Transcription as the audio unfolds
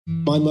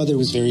My mother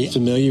was very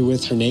familiar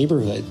with her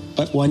neighborhood,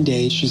 but one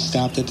day she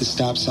stopped at the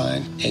stop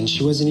sign and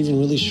she wasn't even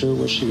really sure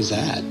where she was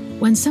at.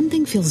 When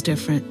something feels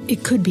different,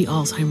 it could be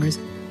Alzheimer's.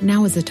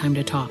 Now is the time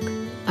to talk.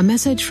 A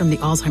message from the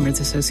Alzheimer's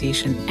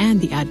Association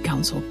and the Ad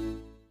Council.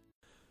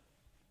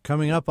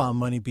 Coming up on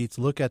MoneyBeat's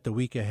look at the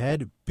week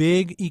ahead,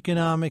 big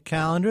economic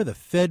calendar. The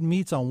Fed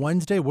meets on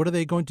Wednesday. What are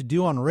they going to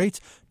do on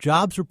rates?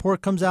 Jobs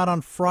report comes out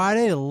on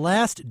Friday, the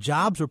last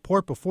jobs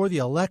report before the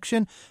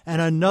election,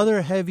 and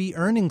another heavy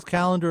earnings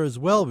calendar as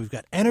well. We've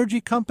got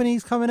energy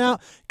companies coming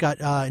out, got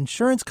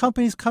insurance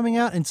companies coming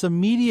out, and some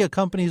media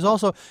companies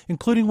also,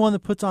 including one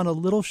that puts on a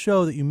little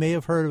show that you may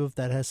have heard of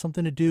that has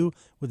something to do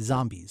with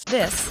zombies.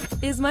 This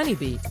is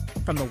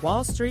MoneyBeat from the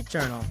Wall Street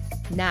Journal.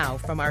 Now,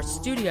 from our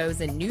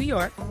studios in New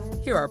York,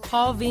 here are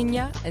Paul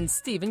Vigna and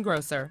Stephen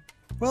Grosser.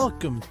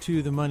 Welcome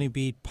to the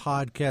MoneyBeat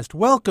podcast.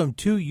 Welcome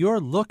to your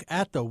look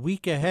at the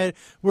week ahead,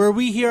 where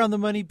we here on the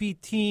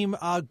MoneyBeat team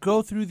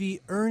go through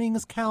the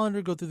earnings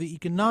calendar, go through the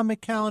economic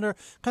calendar,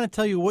 kind of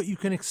tell you what you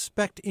can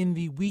expect in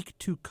the week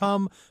to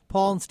come.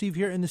 Paul and Steve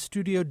here in the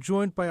studio,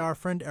 joined by our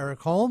friend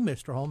Eric Holm.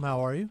 Mr. Holm,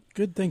 how are you?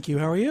 Good, thank you.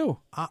 How are you?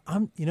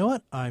 You know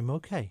what? I'm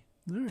okay.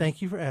 Right.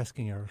 Thank you for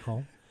asking, Eric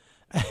Holm.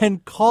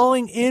 And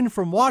calling in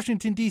from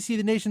Washington, D.C.,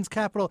 the nation's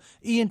capital,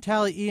 Ian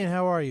Talley. Ian,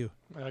 how are you?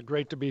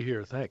 Great to be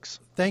here. Thanks.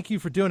 Thank you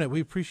for doing it. We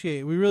appreciate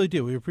it. We really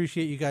do. We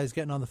appreciate you guys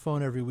getting on the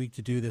phone every week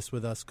to do this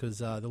with us because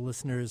the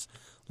listeners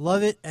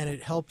love it, and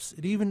it helps.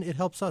 It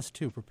helps us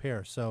to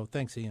prepare. So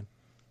thanks, Ian.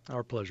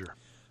 Our pleasure.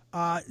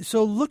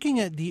 So looking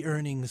at the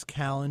earnings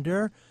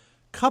calendar,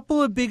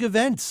 couple of big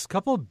events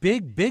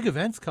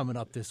coming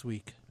up this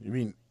week. You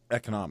mean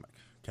economic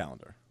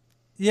calendar?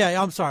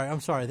 Yeah, I'm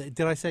sorry.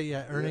 Did I say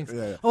earnings?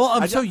 Yeah. Well,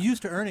 I'm so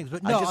used to earnings,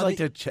 but no. I just like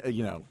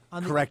to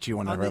correct you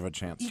whenever I have a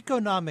chance.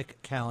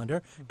 Economic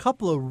calendar, a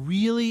couple of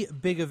really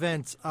big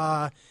events.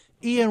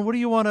 Ian, what do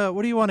you want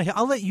to?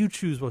 I'll let you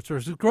choose what's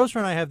first. Grosser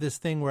and I have this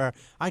thing where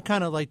I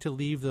kind of like to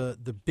leave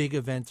the big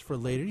events for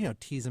later.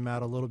 Tease them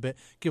out a little bit,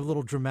 give a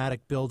little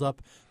dramatic build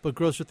up. But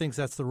Grosser thinks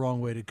that's the wrong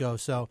way to go.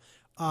 So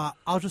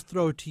I'll just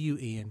throw it to you,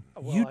 Ian.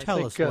 Well, you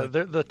tell us.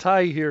 The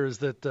tie here is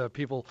that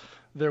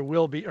there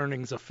will be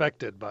earnings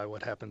affected by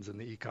what happens in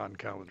the econ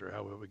calendar.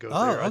 How will we go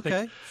there? Okay, I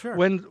think sure.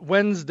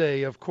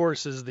 Wednesday, of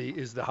course, is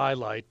the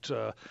highlight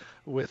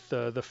with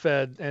the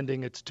Fed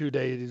ending its 2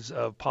 days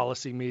of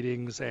policy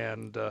meetings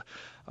and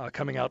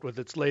coming out with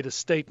its latest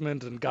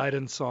statement and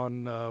guidance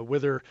on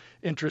whether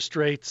interest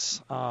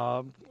rates.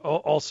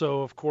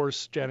 Also, of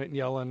course, Janet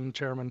Yellen,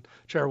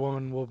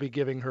 chairwoman, will be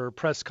giving her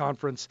press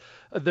conference.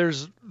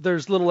 There's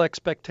little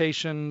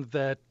expectation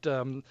that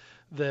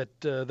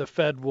the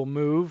Fed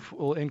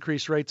will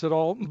increase rates at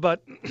all.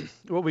 But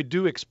what we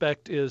do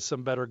expect is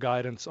some better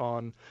guidance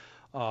on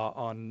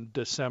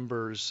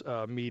December's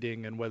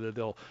meeting and whether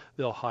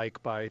they'll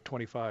hike by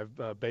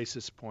 25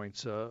 basis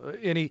points.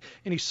 Any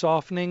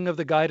softening of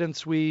the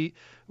guidance we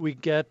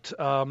get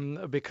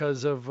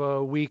because of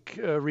weak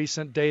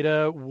recent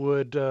data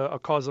would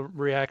cause a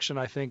reaction.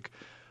 I think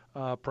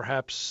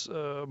perhaps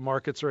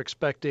markets are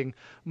expecting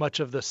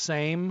much of the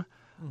same.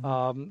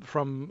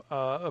 From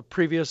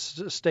previous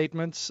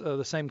statements,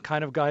 the same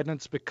kind of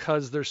guidance,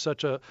 because there's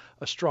such a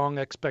strong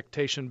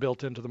expectation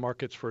built into the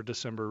markets for a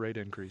December rate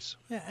increase.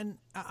 Yeah, and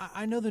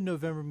I know the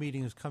November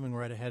meeting is coming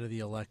right ahead of the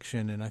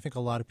election, and I think a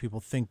lot of people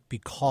think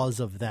because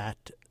of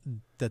that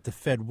the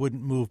Fed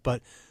wouldn't move.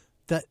 But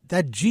that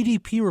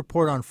GDP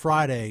report on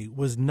Friday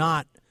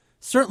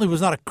certainly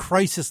was not a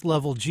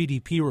crisis-level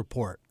GDP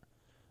report.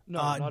 No,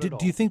 not at all.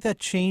 Do you think that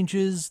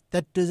changes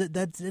does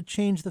it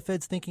change the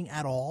Fed's thinking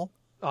at all?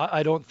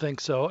 I don't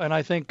think so, and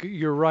I think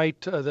you're right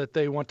that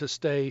they want to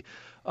stay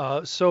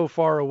so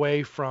far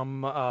away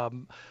from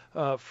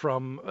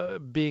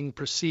being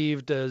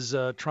perceived as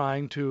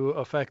trying to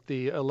affect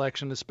the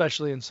election,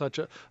 especially in such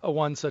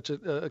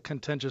a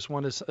contentious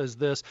one as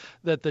this.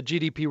 That the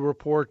GDP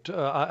report,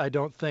 I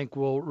don't think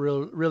will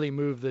really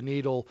move the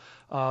needle.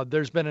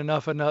 There's been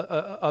enough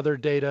other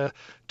data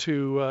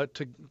to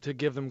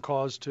give them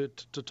cause to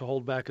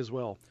hold back as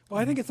well.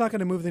 Well, I think it's not going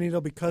to move the needle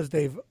because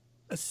they've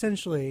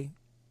essentially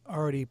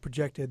already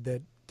projected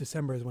that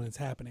December is when it's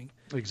happening.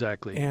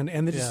 Exactly. And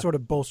they just sort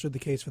of bolstered the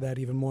case for that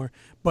even more.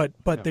 But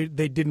they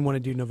didn't want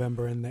to do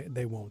November, and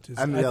they won't.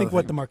 I think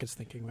what the market's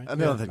thinking, right? And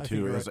the other thing,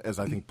 too, is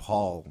I think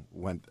Paul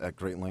went at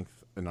great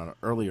length in an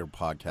earlier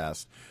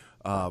podcast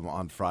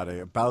on Friday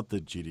about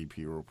the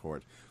GDP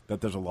report, that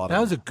there's a lot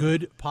That was a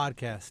good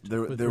podcast.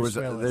 There was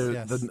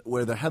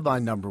where the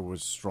headline number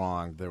was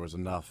strong, there's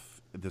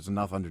enough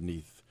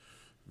underneath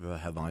the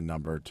headline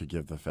number to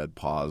give the Fed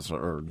pause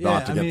or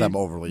not to get them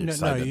overly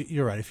excited. No,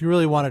 you're right. If you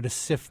really wanted to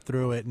sift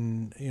through it,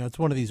 and it's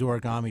one of these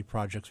origami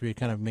projects where you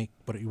kind of make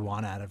what you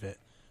want out of it.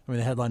 I mean,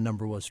 the headline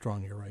number was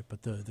strong, you're right,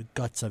 but the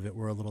guts of it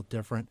were a little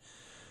different.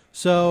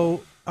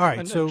 So, all right.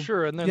 And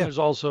then yeah. there's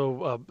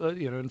also,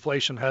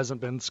 inflation hasn't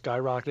been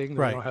skyrocketing.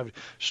 Right. We don't have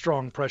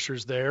strong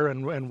pressures there,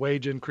 and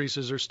wage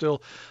increases are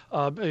still,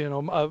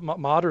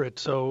 moderate.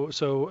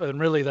 So, and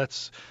really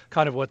that's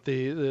kind of what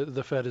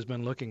the Fed has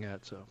been looking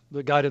at. So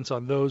the guidance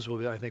on those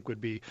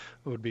would be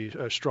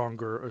a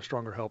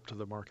stronger help to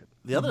the market.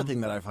 The other thing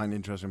that I find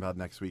interesting about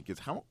next week is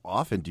how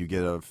often do you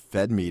get a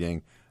Fed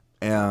meeting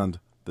and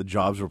the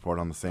jobs report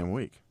on the same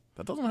week?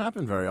 That doesn't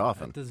happen very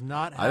often. It does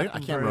not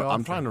happen very often.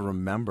 I'm trying to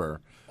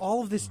remember.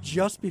 All of this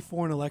just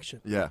before an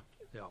election. Yeah.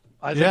 Yeah.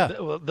 I think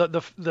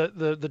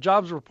the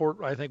jobs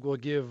report, I think, will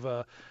give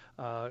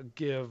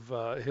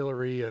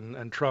Hillary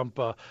and Trump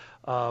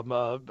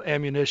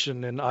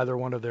ammunition in either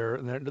one of their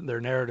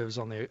narratives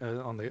in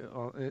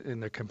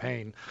the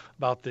campaign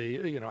about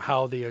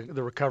how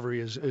the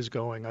recovery is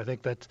going. I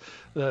think that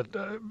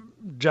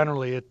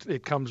generally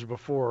it comes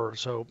before,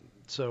 so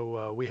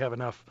we have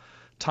enough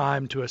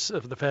time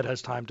the Fed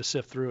has time to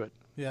sift through it.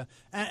 Yeah,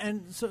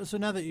 and so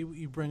now that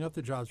you bring up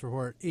the jobs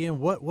report, Ian,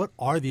 what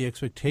are the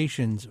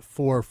expectations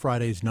for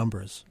Friday's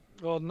numbers?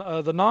 Well,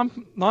 the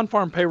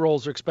non-farm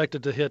payrolls are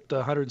expected to hit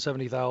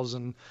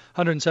 173,000.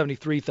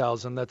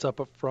 That's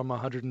up from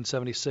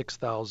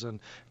 176,000 in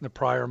the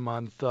prior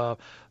month. The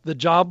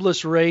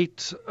jobless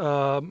rate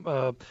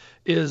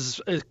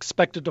is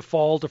expected to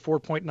fall to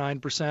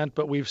 4.9%,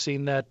 but we've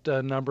seen that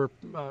number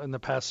in the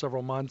past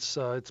several months.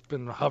 It's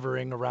been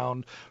hovering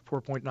around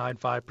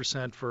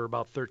 4.95% for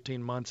about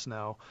 13 months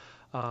now.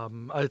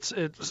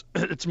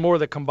 It's more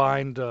the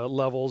combined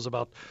levels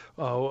about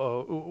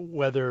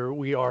whether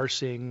we are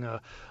seeing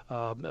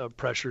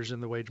pressures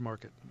in the wage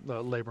market,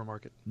 labor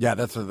market. Yeah,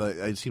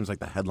 it seems like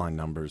the headline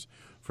numbers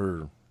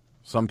for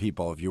some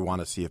people. If you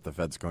want to see if the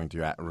Fed's going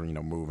to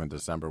move in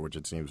December, which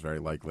it seems very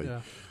likely,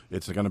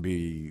 it's going to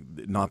be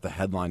not the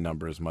headline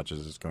number as much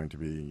as it's going to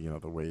be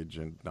the wage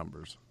and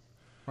numbers.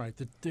 Right.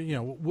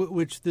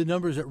 Which the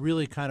numbers that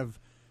really kind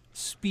of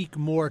speak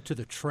more to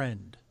the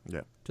trend.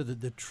 Yeah. To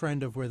the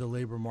trend of where the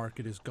labor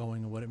market is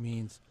going and what it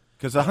means.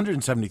 Because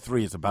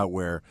 173 is about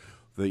where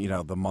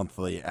the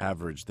monthly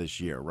average this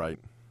year, right?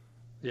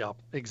 Yeah,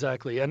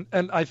 exactly. And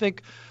I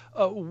think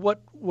what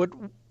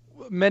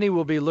many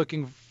will be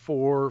looking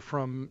for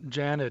from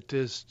Janet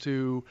is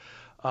to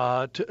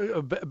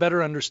a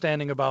better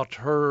understanding about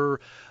her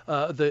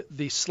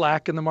the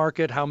slack in the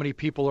market, how many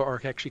people are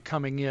actually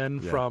coming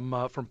in from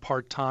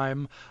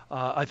part-time.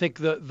 I think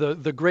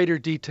the greater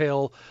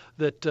detail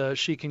that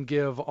she can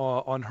give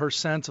on her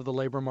sense of the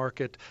labor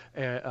market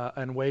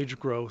and wage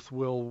growth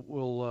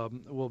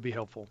will be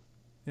helpful.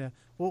 Yeah.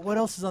 Well, what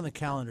else is on the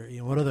calendar,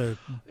 Ian? What other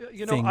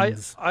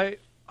things?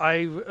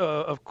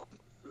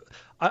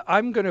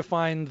 I'm going to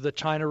find the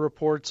China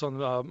reports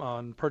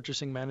on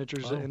Purchasing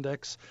Managers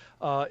Index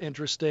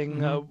interesting.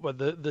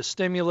 The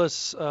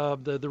stimulus,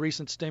 the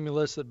recent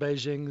stimulus that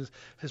Beijing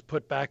has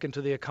put back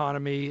into the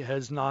economy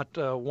has not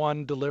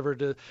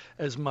delivered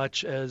as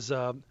much as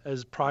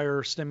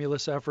prior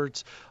stimulus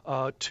efforts.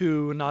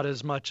 2, not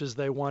as much as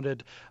they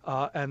wanted,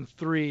 and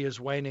 3 is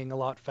waning a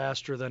lot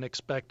faster than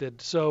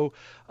expected. So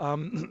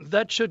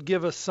that should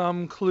give us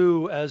some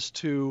clue as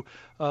to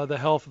the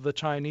health of the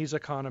Chinese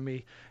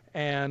economy.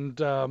 And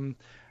given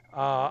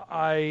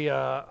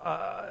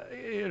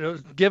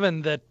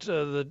that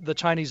the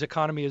Chinese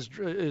economy is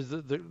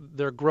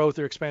their growth,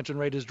 their expansion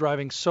rate is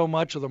driving so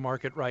much of the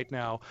market right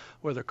now,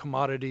 whether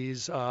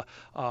commodities,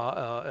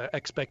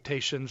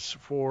 expectations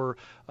for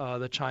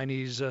the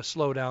Chinese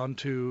slowdown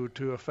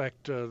to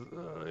affect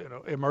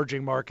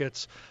emerging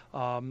markets,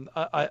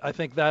 I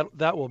think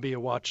that will be a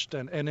watched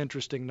and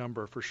interesting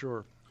number for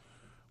sure.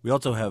 We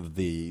also have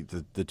the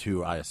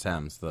two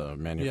ISMs, the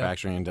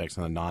manufacturing index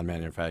and the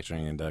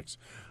non-manufacturing index.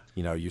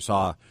 You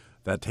saw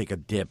that take a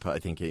dip. I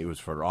think it was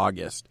for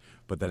August,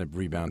 but then it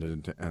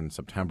rebounded in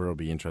September. It'll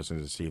be interesting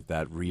to see if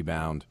that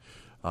rebound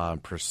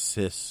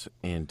persists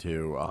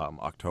into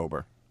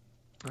October,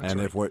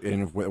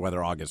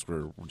 whether August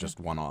were just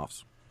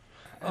one-offs.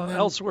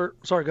 Elsewhere,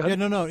 sorry, go ahead.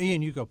 Yeah, no,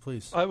 Ian, you go,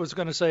 please. I was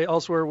going to say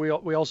elsewhere we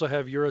also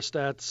have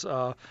Eurostat's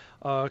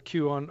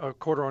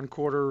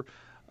quarter-on-quarter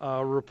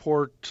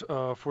report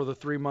for the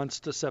 3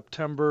 months to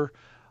September.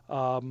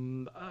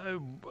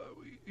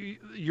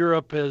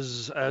 Europe,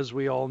 as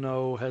we all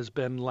know, has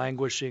been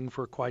languishing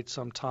for quite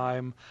some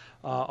time.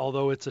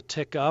 Although it's a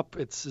tick up,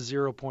 it's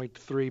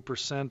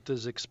 0.3%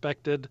 as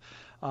expected.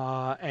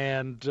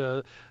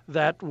 And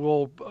that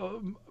will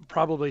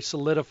probably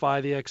solidify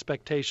the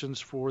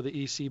expectations for the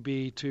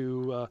ECB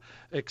to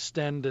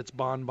extend its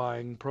bond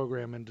buying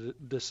program into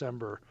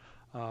December.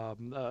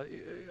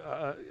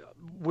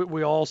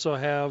 We also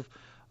have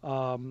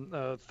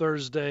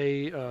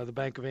Thursday, the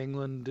Bank of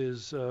England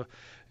is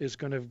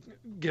going to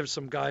give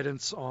some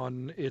guidance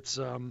on its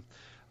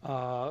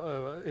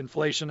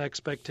inflation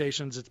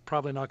expectations. It's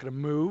probably not going to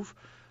move,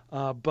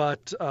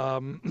 but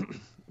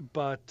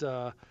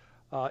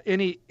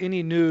any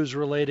news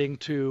relating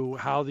to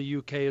how the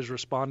UK is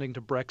responding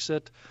to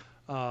Brexit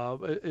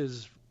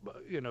is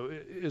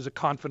a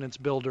confidence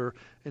builder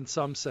in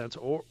some sense,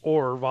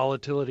 or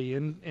volatility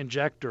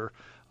injector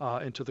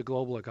into the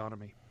global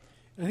economy.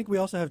 I think we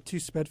also have two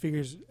SPED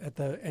figures at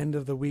the end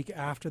of the week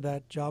after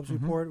that jobs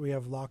Mm-hmm. report. We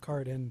have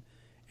Lockhart and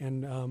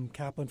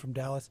Kaplan from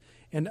Dallas.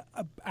 And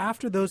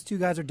after those two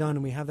guys are done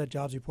and we have that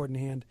jobs report in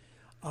hand,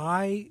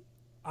 I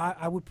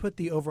would put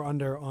the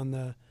over-under on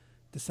the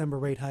December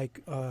rate hike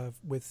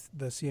with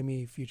the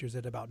CME futures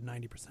at about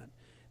 90%.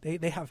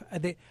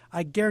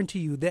 I guarantee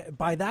you that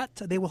by that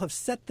they will have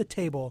set the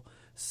table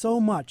so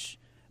much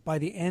by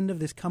the end of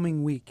this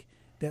coming week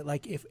that,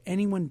 like, if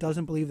anyone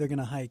doesn't believe they're going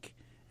to hike,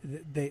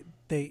 they're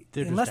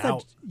unless just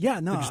out. Yeah,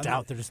 no, they're just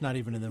out. They're just not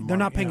even in the market. They're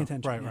not paying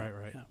attention.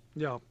 Right.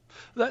 Yeah,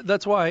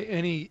 that's why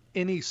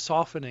any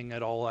softening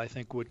at all, I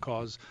think, would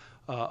cause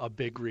a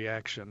big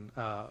reaction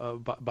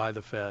by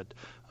the Fed.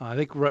 I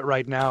think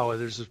right now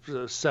there's a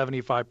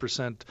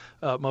 75%.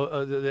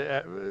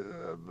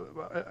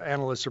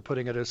 Analysts are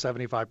putting it at a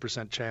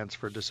 75% chance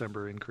for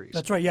December increase.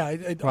 That's right.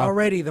 Yeah,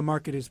 already the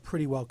market is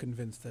pretty well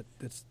convinced that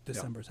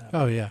December's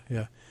happening. Oh yeah.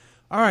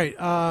 All right,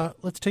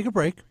 let's take a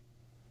break.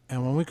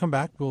 And when we come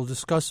back, we'll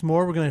discuss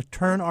more. We're going to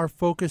turn our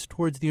focus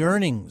towards the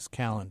earnings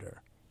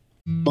calendar.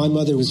 My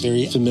mother was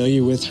very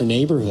familiar with her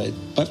neighborhood,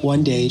 but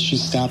one day she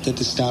stopped at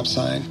the stop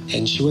sign,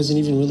 and she wasn't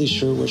even really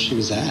sure where she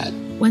was at.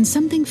 When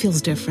something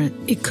feels different,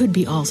 it could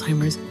be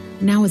Alzheimer's.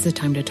 Now is the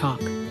time to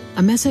talk.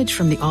 A message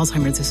from the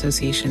Alzheimer's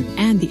Association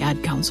and the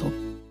Ad Council.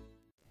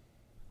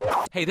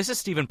 Hey, this is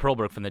Stephen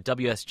Perlberg from the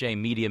WSJ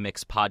Media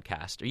Mix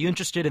podcast. Are you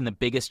interested in the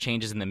biggest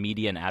changes in the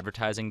media and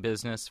advertising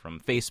business, from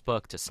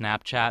Facebook to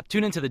Snapchat?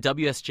 Tune into the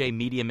WSJ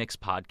Media Mix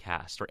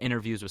podcast for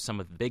interviews with some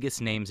of the biggest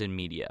names in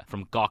media,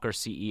 from Gawker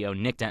CEO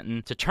Nick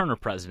Denton to Turner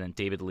president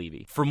David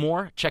Levy. For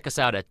more, check us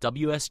out at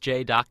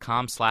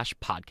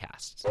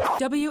wsj.com/podcasts.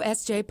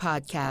 WSJ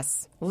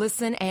Podcasts.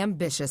 Listen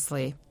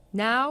ambitiously.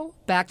 Now,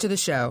 back to the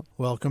show.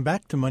 Welcome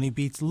back to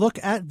MoneyBeat's look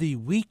at the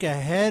week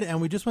ahead, and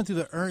we just went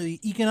through the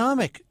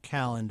economic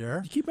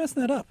calendar. You keep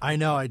messing that up. I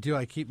know, I do.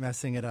 I keep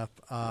messing it up.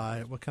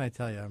 What can I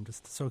tell you? I'm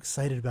just so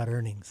excited about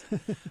earnings.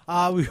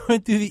 We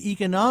went through the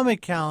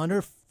economic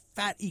calendar,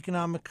 fat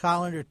economic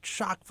calendar,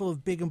 chock full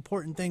of big,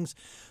 important things.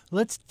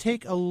 Let's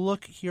take a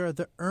look here at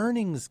the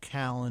earnings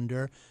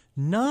calendar.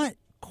 Not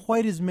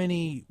quite as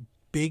many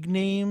big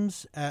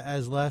names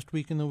as last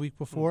week and the week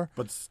before,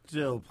 but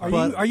still.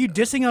 Are you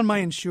dissing on my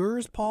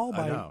insurers, Paul?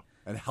 I know.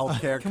 And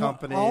healthcare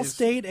companies,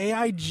 Allstate,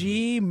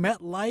 AIG,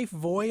 MetLife,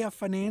 Voya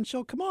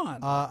Financial. Come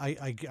on.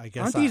 I guess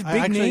aren't these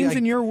big names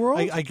in your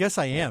world? I guess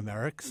I am,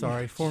 Eric.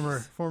 Sorry,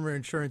 former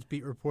insurance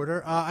beat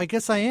reporter. I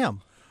guess I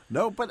am.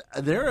 No, but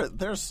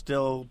there's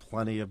still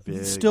plenty of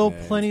big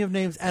plenty of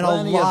names and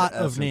plenty a lot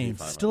of names.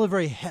 500. Still a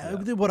very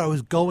what I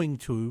was going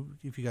to,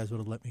 if you guys would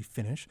have let me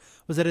finish,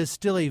 was that it's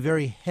still a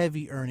very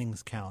heavy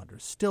earnings calendar.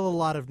 Still a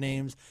lot of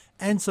names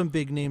and some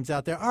big names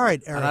out there. All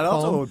right, Eric. And I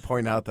also would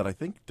point out that I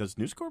think, does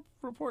News Corp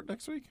report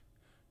next week?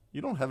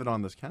 You don't have it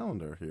on this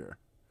calendar here.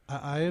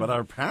 But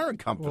our parent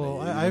company. Well,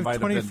 I have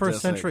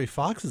 21st Century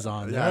Fox is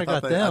on there. Yeah, I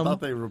got them. I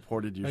thought they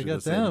reported you. I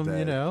got them. Day.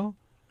 You know.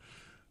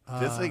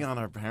 Dissing on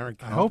our parent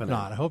company. I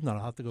hope not.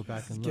 I'll have to go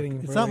back and look. It's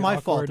really not my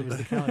awkward. fault. It was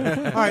the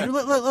calendar. All right,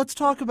 let's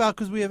talk about,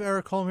 because we have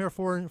Eric Holm here,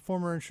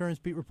 former insurance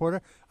beat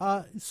reporter,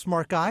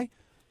 smart guy.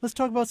 Let's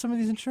talk about some of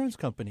these insurance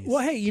companies. Well,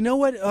 hey, you know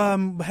what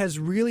has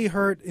really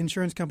hurt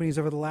insurance companies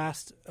over the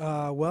last,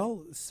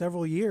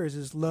 several years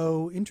is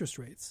low interest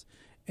rates.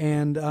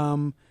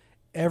 And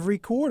every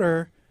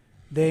quarter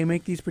they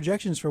make these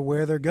projections for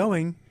where they're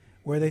going,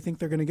 where they think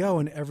they're going to go.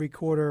 And every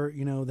quarter,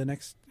 the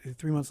next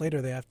 3 months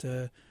later, they have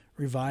to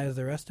revise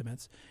their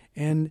estimates.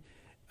 And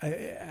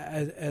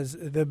as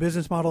the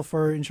business model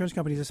for insurance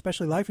companies,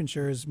 especially life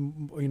insurers,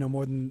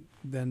 more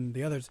than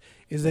the others,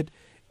 is that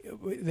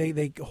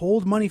they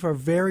hold money for a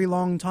very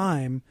long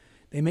time.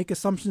 They make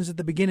assumptions at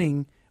the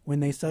beginning when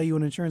they sell you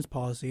an insurance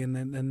policy, and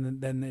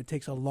then it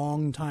takes a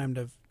long time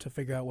to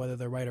figure out whether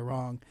they're right or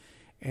wrong.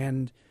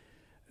 And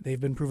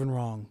they've been proven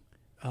wrong.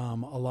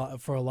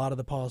 For a lot of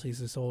the policies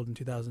they sold in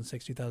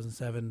 2006,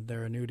 2007,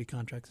 their annuity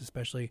contracts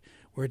especially,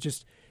 where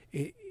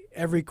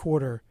every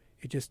quarter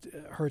it just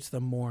hurts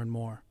them more and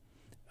more.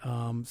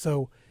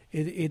 So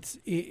it's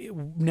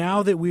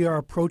now that we are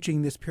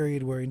approaching this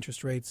period where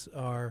interest rates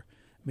are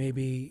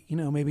maybe in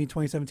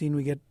 2017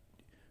 we get,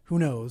 who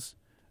knows,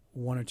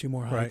 1 or 2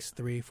 more hikes, right.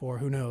 3, 4,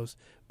 who knows,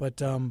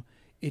 but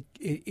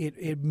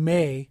it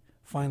may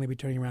finally be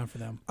turning around for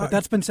them. But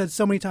that's been said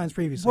so many times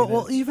previously.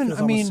 Well,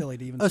 silly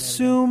to even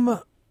assume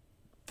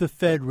the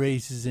Fed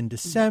raises in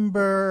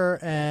December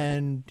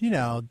and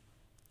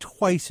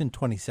twice in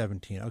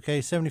 2017. Okay,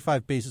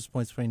 75 basis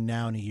points between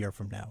now and a year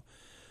from now,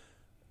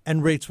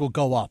 and rates will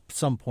go up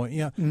some point.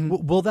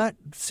 Will that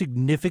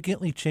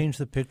significantly change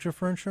the picture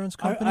for insurance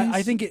companies?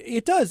 I think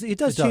it does. It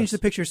does change the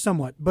picture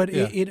somewhat, but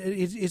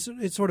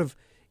it sort of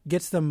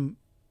gets them.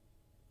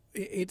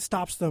 It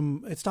stops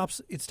them. It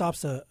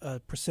stops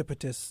a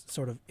precipitous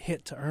sort of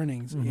hit to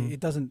earnings. Mm-hmm. It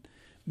doesn't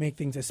make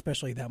things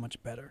especially that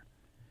much better,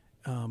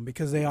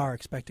 because they are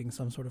expecting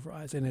some sort of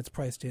rise, and it's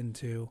priced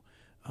into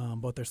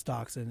both their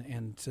stocks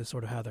and to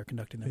sort of how they're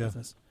conducting their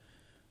business.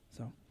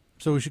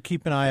 So we should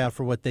keep an eye out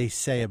for what they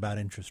say about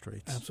interest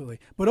rates. Absolutely.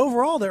 But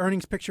overall, the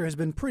earnings picture has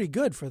been pretty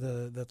good for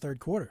the third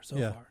quarter so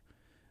far.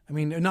 I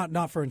mean,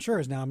 not for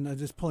insurers now. I'm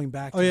just pulling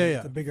back to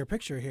the bigger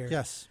picture here.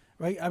 Yes.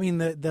 Right? I mean,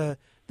 the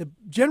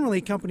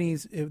generally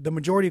companies, the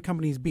majority of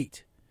companies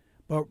beat.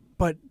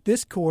 But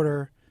this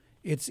quarter,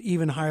 it's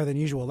even higher than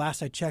usual.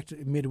 Last I checked,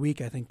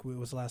 midweek, I think it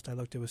was the last I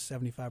looked, it was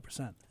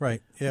 75%.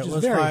 Right. Yeah, which it is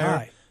was very higher.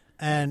 high.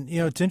 And,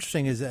 it's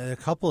interesting is that a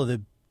couple of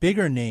the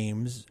bigger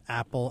names,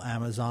 Apple,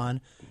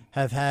 Amazon,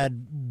 have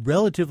had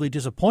relatively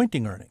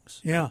disappointing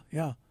earnings. Yeah.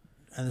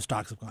 And the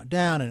stocks have gone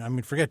down. And, I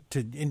mean, forget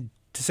to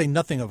say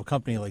nothing of a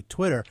company like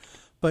Twitter.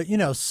 But,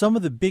 some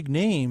of the big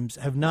names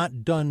have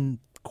not done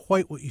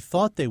quite what you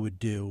thought they would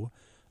do.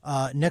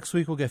 Next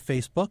week we'll get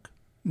Facebook.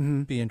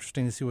 Mm-hmm. Be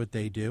interesting to see what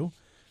they do.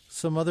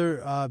 Some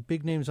other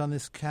big names on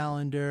this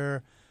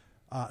calendar,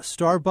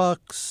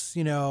 Starbucks,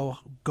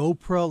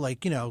 GoPro,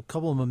 a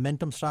couple of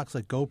momentum stocks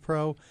like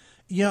GoPro.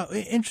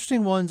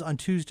 Interesting ones on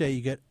Tuesday.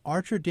 You get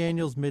Archer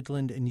Daniels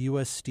Midland and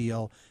U.S.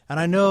 Steel. And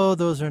I know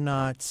those are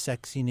not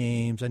sexy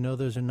names. I know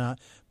those are not.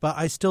 But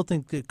I still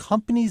think that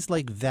companies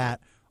like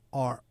that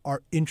are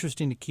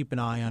interesting to keep an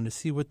eye on to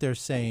see what they're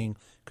saying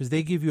because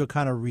they give you a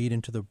kind of read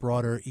into the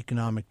broader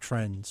economic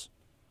trends.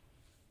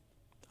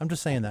 I'm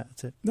just saying that.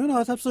 That's it. No,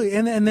 that's absolutely.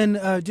 And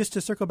then just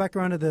to circle back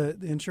around to the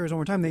insurers one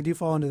more time, they do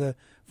fall into the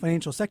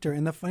financial sector.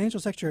 And the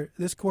financial sector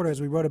this quarter, as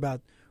we wrote about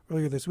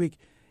earlier this week,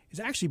 has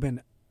actually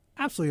been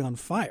absolutely on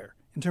fire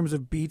in terms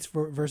of beats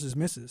versus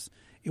misses.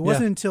 It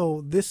wasn't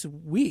until this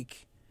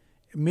week,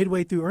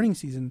 midway through earnings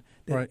season,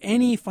 that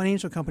any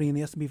financial company in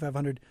the S&P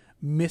 500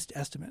 missed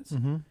estimates.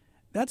 Mm-hmm.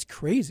 That's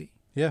crazy.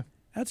 Yeah.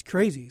 That's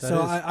crazy.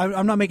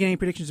 I'm not making any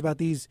predictions about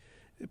these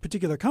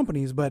particular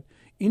companies, but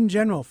in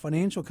general,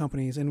 financial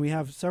companies, and we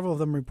have several of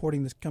them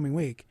reporting this coming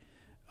week,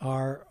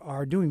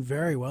 are doing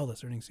very well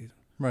this earnings season.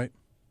 Right.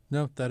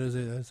 No, that's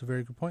a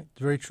very good point.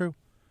 It's very true.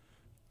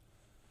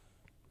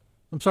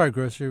 I'm sorry,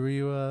 Grocery. Were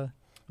you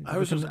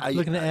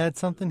looking to add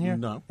something here?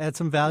 No. Add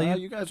some value?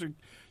 You guys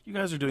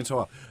are doing so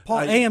well. Paul,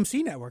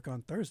 AMC Network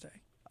on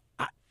Thursday.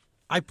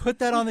 I put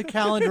that on the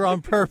calendar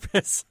on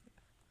purpose.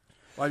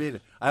 Well,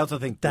 I also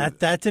think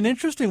that's an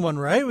interesting one,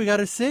 right? We got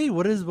to see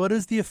what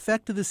is the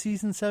effect of the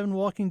season 7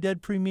 Walking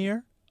Dead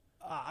premiere.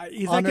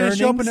 Is that going to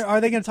show up?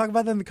 Are they going to talk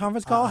about that in the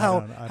conference call?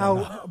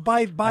 How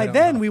by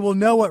then we will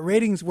know what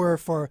ratings were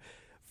for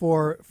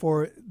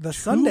the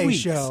Sunday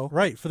show,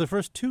 right? For the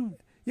first 2.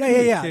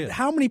 Yeah.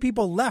 How many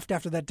people left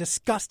after that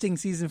disgusting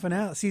season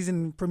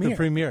premiere? The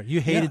premiere.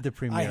 You hated the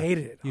premiere. I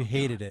hated it. You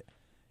hated it.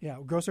 Yeah,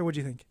 Grosser, what'd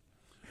you think?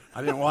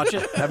 I didn't watch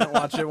it. Haven't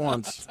watched it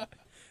once.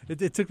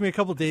 It took me a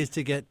couple days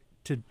to get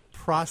to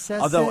process.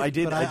 Although I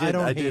did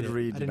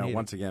read.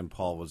 Once again,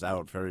 Paul was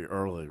out very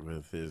early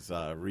with his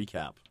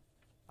recap.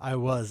 I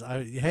was.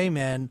 Hey,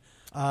 man.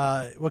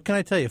 What can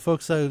I tell you,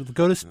 folks?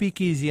 Go to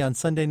Speakeasy on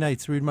Sunday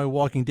nights. Read my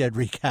Walking Dead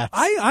recaps.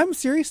 I'm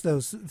serious though.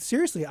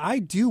 Seriously, I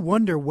do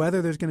wonder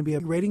whether there's going to be a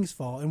ratings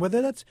fall and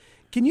whether that's.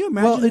 Can you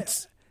imagine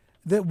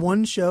that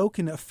one show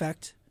can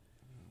affect?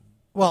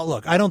 Well,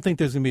 look, I don't think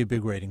there's going to be a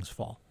big ratings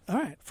fall. All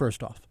right.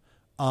 First off.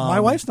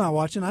 My wife's not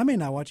watching. I may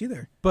not watch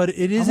either. But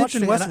it is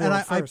interesting. And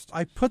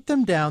I put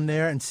them down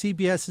there, and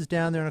CBS is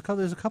down there, and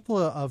there's a couple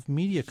of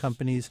media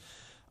companies.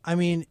 I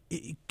mean,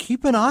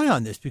 keep an eye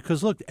on this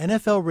because, look,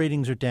 NFL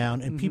ratings are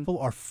down, and people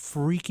are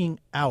freaking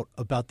out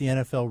about the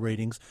NFL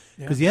ratings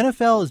because the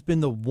NFL has been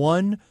the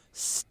one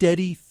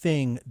steady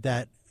thing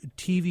that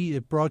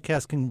TV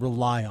broadcast can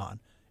rely on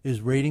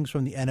is ratings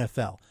from the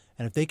NFL.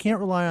 And if they can't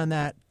rely on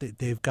that,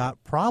 they've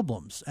got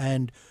problems.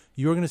 And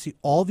you're going to see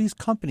all these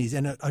companies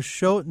and a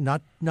show,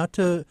 not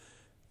to,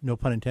 no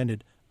pun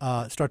intended,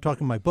 start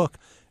talking my book.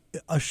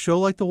 A show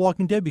like The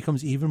Walking Dead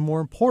becomes even more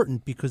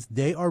important because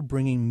they are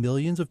bringing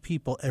millions of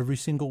people every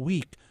single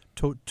week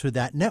to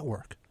that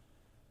network.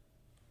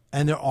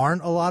 And there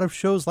aren't a lot of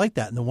shows like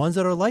that. And the ones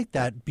that are like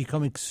that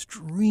become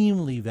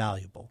extremely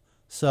valuable.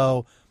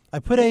 So I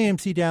put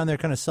AMC down there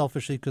kind of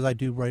selfishly because I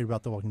do write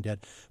about The Walking Dead.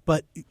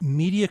 But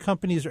media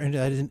companies,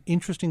 that is an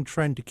interesting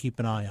trend to keep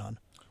an eye on.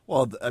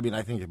 Well, I mean,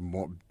 I think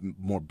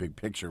more big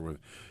picture with,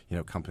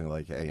 a company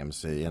like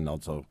AMC and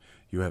also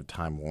you have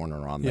Time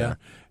Warner on there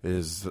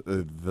is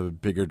the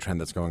bigger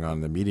trend that's going on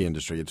in the media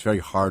industry. It's very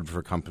hard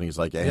for companies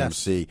like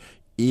AMC,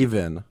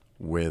 even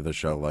with a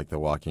show like The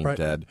Walking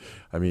Dead.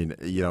 I mean,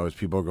 as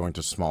people are going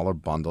to smaller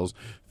bundles,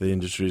 the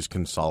industry is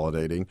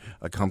consolidating.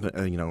 A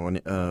company,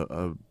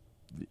 a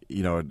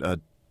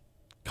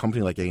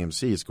company like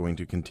AMC is going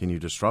to continue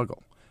to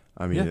struggle.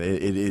 I mean,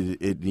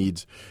 it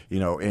needs,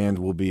 and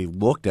will be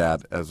looked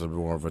at as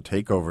more of a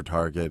takeover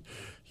target,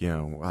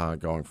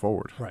 going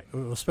forward. Right,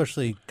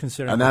 especially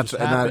considering what's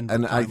happened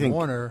to Time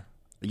Warner.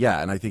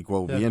 Yeah, and I think what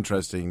will be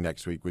interesting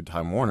next week with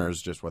Time Warner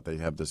is just what they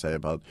have to say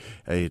about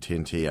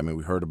AT&T. I mean,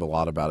 we heard a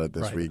lot about it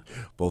this week.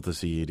 Both the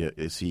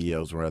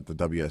CEOs were at the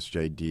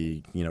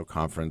WSJD,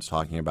 conference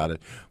talking about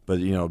it. But,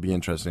 it'll be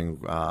interesting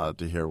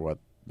to hear what,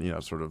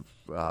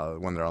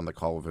 when they're on the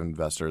call with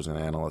investors and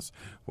analysts,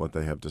 what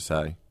they have to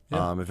say.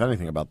 If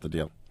anything, about the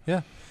deal.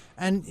 Yeah.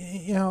 And,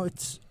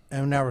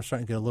 and now we're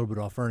starting to get a little bit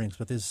off earnings,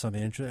 but this is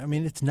something interesting. I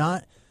mean, it's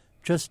not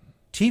just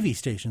TV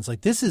stations.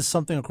 Like, this is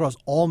something across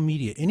all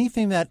media.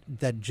 Anything that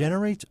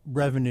generates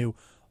revenue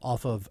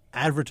off of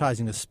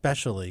advertising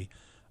especially,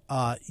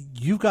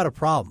 you've got a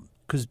problem.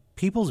 Because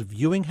people's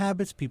viewing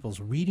habits,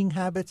 people's reading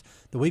habits,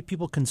 the way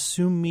people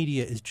consume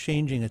media is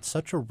changing at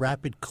such a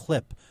rapid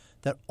clip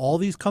that all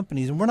these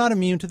companies, and we're not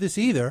immune to this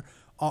either,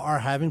 are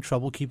having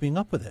trouble keeping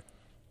up with it.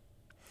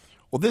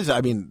 Well, but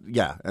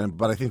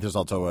I think there's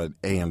also an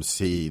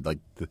AMC,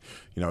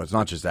 it's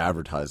not just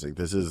advertising.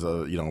 This is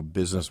a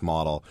business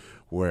model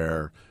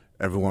where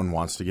everyone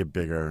wants to get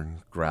bigger,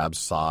 grab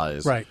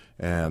size, right?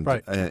 And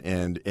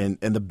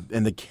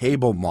the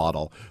cable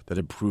model that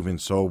had proven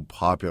so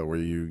popular, where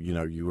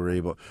you were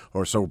able,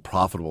 or so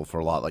profitable for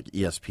a lot, like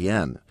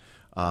ESPN,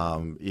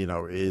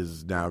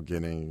 is now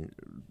getting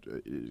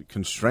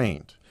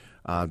constrained.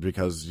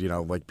 Because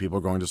people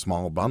are going to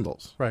smaller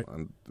bundles, right?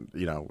 And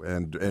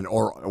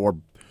or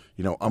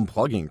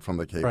unplugging from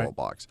the cable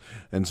box,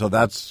 and so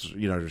that's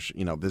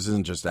this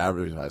isn't just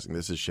advertising.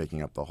 This is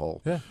shaking up the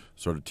whole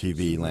sort of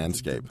TV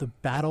landscape. The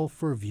battle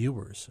for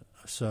viewers.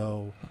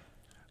 So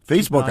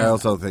Facebook, I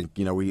also think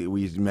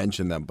we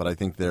mentioned them, but I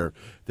think they're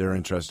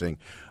interesting.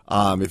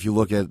 If you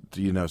look at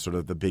sort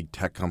of the big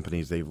tech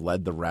companies, they've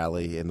led the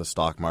rally in the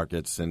stock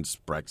market since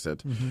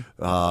Brexit.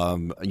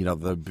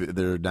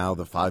 They're now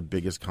the 5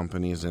 biggest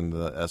companies in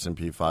the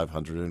S&P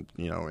 500.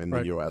 In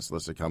the U.S.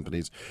 listed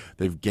companies,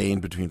 they've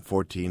gained between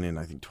 14 and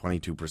I think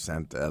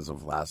 22% as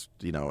of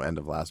end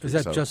of last week.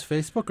 Is that just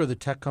Facebook or the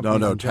tech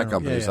companies? No, tech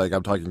companies. Like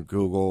I'm talking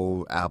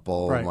Google,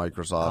 Apple,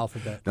 Microsoft.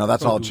 Alphabet. Now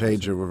that's all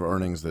changed with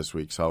earnings this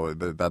week, so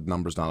that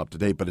number's not up to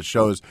date. But it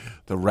shows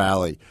the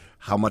rally.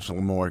 How much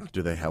more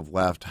do they have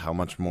left? How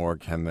much more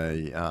can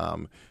they,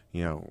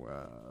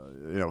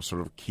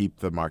 sort of keep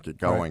the market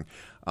going?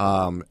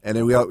 Right.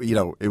 And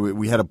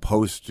we had a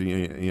post,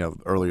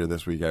 earlier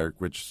this week, Eric,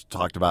 which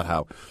talked about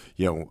how,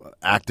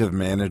 active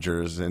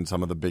managers in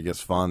some of the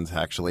biggest funds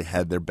actually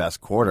had their best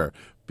quarter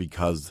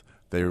because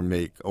they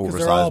make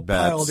oversized they're all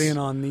bets. Piled in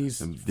on these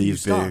big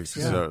stocks,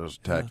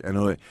 tech,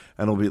 and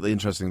it'll be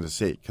interesting to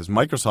see because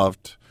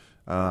Microsoft,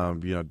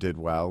 did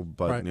well,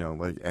 but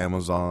like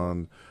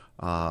Amazon.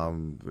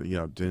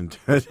 Didn't.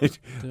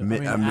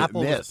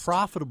 Apple was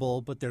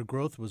profitable, but their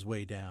growth was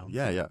way down.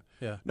 Yeah.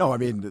 No, I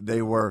mean they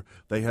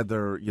had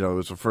their it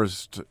was the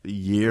first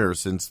year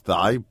since the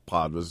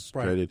iPod was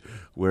created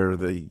where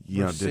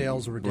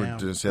sales were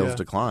down. Sales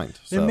declined.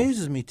 So. It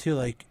amazes me too.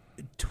 Like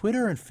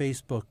Twitter and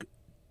Facebook,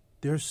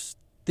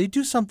 they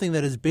do something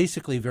that is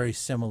basically very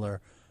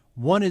similar.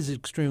 One is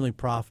extremely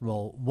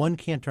profitable. One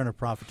can't turn a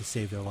profit to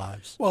save their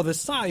lives. Well, the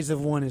size of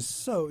one is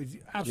so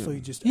absolutely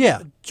just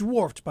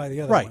dwarfed by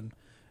the other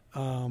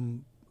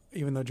one.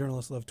 Even though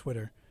journalists love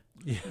Twitter.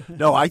 Yeah.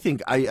 No, I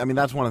think I mean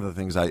that's one of the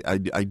things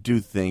I do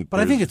think. But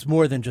I think it's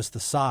more than just the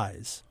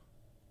size.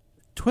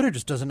 Twitter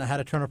just doesn't know how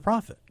to turn a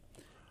profit.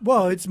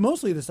 Well, it's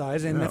mostly the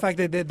size and the fact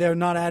that they're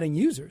not adding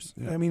users.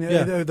 I mean,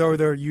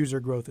 their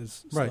user growth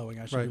is slowing.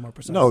 I should be more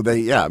precise. No,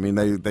 they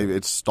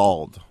it's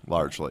stalled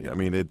largely. I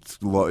mean, it's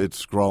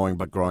growing,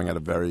 but growing at a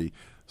very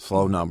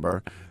slow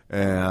number,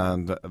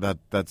 and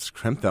that's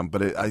crimped them.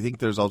 But I think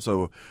there's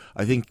also,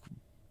 Eric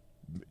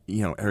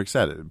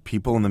said it,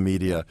 people in the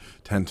media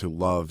tend to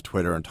love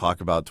Twitter and talk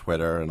about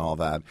Twitter and all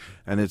that,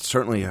 and it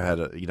certainly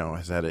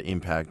has had an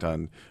impact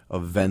on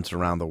events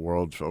around the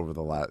world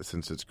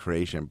since its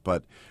creation,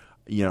 but.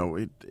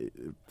 The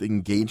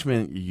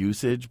engagement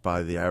usage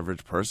by the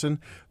average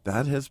person,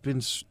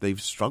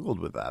 they've struggled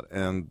with that.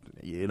 And,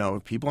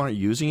 if people aren't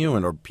using you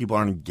or people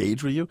aren't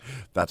engaged with you,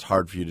 that's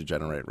hard for you to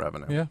generate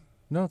revenue. Yeah,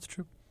 no, it's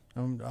true.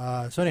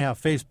 So anyhow,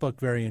 Facebook,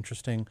 very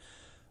interesting.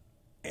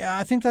 Yeah,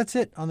 I think that's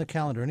it on the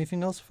calendar.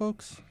 Anything else,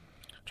 folks?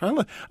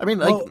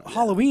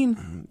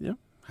 Halloween. Yeah.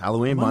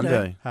 Halloween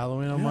Monday.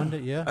 Halloween on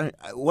Monday, yeah.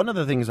 One of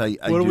the things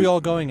what are we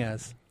all going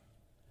as?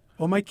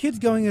 Well, my kid's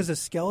going as a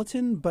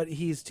skeleton, but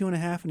he's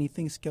 2.5 and he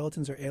thinks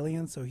skeletons are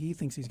aliens, so he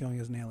thinks he's going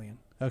as an alien.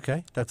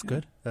 Okay, that's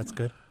good. That's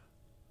good.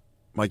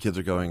 My kids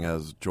are going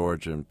as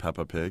George and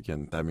Peppa Pig,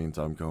 and that means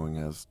I'm going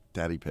as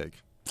Daddy Pig.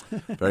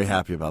 Very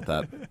happy about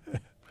that.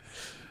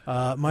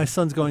 My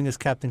son's going as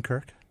Captain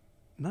Kirk.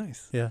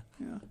 Nice. Yeah.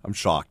 I'm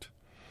shocked.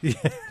 Yeah.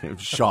 I'm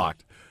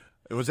shocked.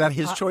 Was that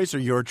his choice or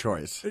your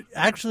choice?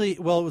 Actually,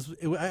 it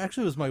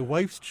was my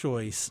wife's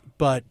choice,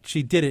 but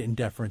she did it in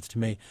deference to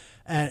me,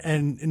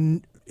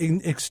 and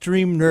in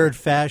extreme nerd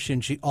fashion,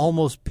 she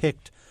almost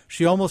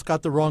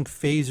got the wrong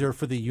phaser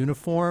for the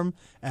uniform,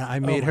 and I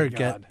made her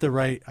get the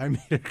right. I made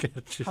her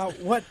get.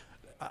 What?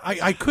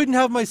 I couldn't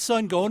have my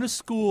son going to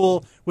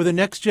school with a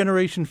next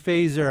generation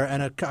phaser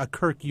and a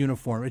Kirk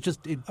uniform.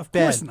 Of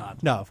course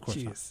not. No, of course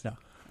Jeez. not.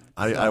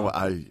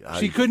 No.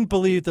 She couldn't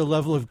believe the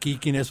level of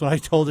geekiness when I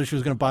told her she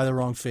was going to buy the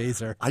wrong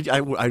phaser.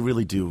 I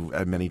really do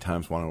many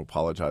times want to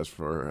apologize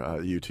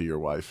for you to your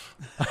wife.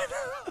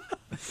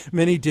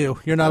 Many do.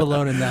 You're not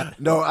alone in that.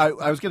 No,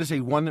 I was going to say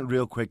one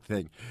real quick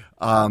thing.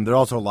 There are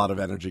also a lot of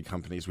energy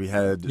companies. We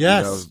had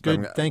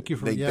good. Thank you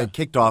for they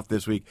kicked off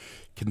this week,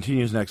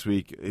 continues next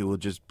week. It will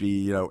just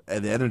be the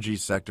energy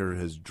sector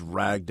has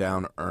dragged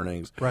down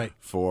earnings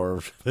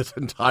for this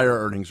entire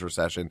earnings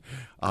recession.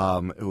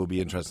 It will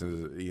be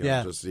interesting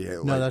to just see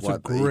that's what a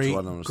great each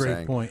one of them great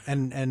saying. point.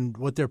 And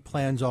what their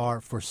plans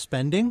are for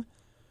spending,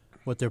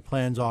 what their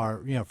plans are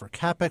for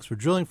capex, for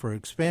drilling, for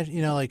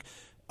expansion.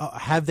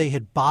 Have they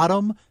hit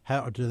bottom?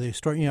 How do they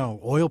start?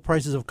 Oil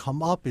prices have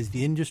come up. Is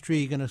the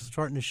industry going to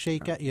starting to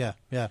shake out? Yeah.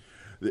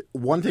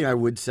 One thing I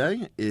would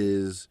say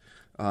is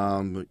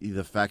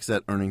the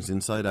FactSet earnings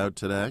insight out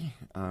today.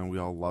 We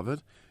all love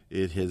it.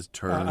 It has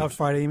turned out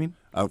Friday. You mean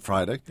out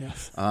Friday?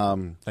 Yes.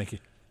 Thank you.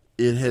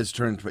 It has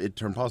turned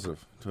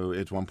positive. So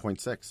it's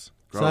 1.6.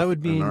 So that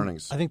would mean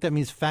earnings. I think that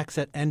means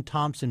FactSet and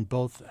Thomson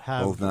both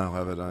now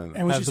have it on.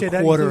 And we should say the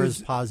that quarter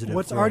is positive.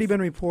 What's already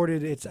been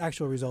reported, it's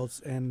actual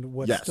results, and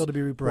what's still to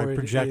be reported,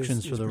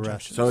 projections is for the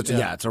projections. rest. So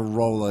it's a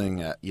rolling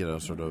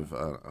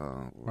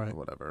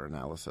whatever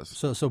analysis.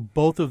 So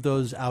both of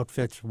those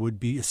outfits would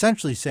be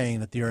essentially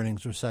saying that the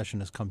earnings recession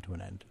has come to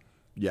an end.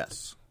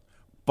 Yes,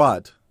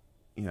 but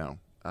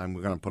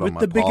I'm going to put on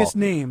my with the biggest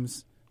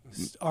names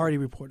already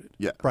reported.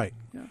 Yeah, right.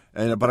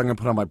 Yeah. But I'm going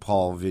to put on my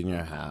Paul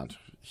Vigna hat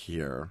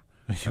here.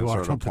 You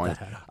are going to put that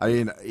hat on. I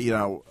mean,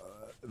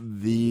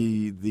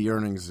 the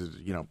earnings,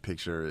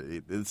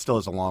 picture. It still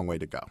has a long way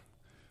to go.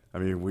 I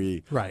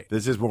mean,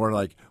 This is more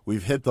like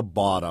we've hit the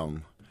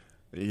bottom.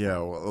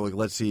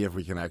 Let's see if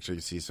we can actually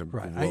see some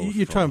growth.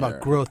 You're talking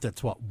about growth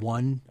that's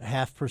 1.5%,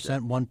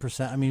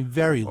 1%. I mean,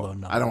 very low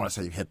number. I don't want to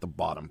say you hit the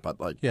bottom, but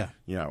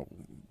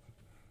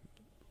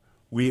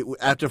we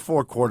after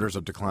 4 quarters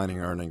of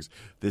declining earnings,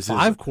 this is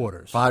 5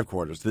 quarters. 5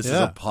 quarters. This is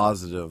a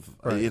positive.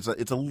 Right. It's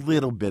a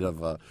little bit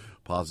of a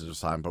positive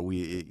sign, but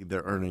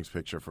the earnings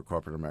picture for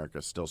corporate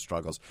America still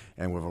struggles,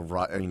 and with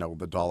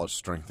the dollar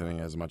strengthening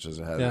as much as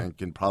it has, and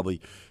can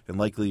probably and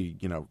likely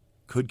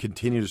could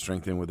continue to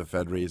strengthen with the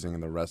Fed raising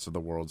and the rest of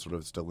the world sort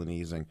of still in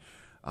easing.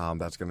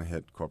 That's going to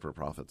hit corporate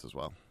profits as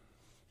well.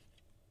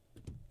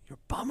 You're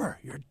a bummer.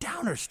 You're a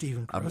downer,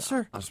 Stephen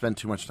Grosser. I've spent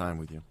too much time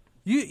with you.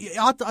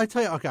 I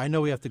tell you, okay, I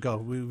know we have to go.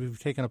 We've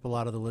taken up a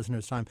lot of the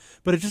listeners' time,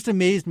 but it just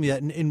amazed me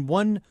that in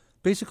one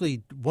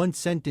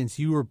sentence,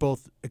 you were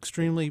both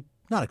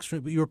not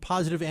extreme, but you were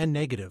positive and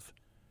negative.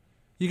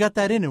 You got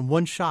that in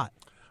one shot.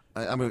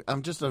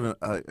 I'm just a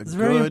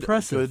very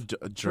impressive.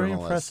 Good journalist. Very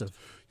impressive.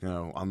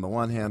 On the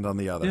one hand, on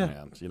the other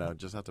hand,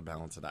 just have to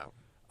balance it out.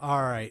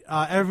 All right,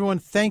 everyone,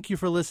 thank you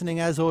for listening.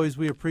 As always,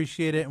 we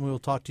appreciate it, and we will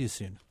talk to you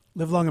soon.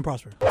 Live long and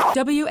prosper.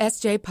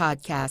 WSJ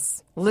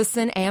Podcasts.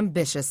 Listen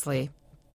ambitiously.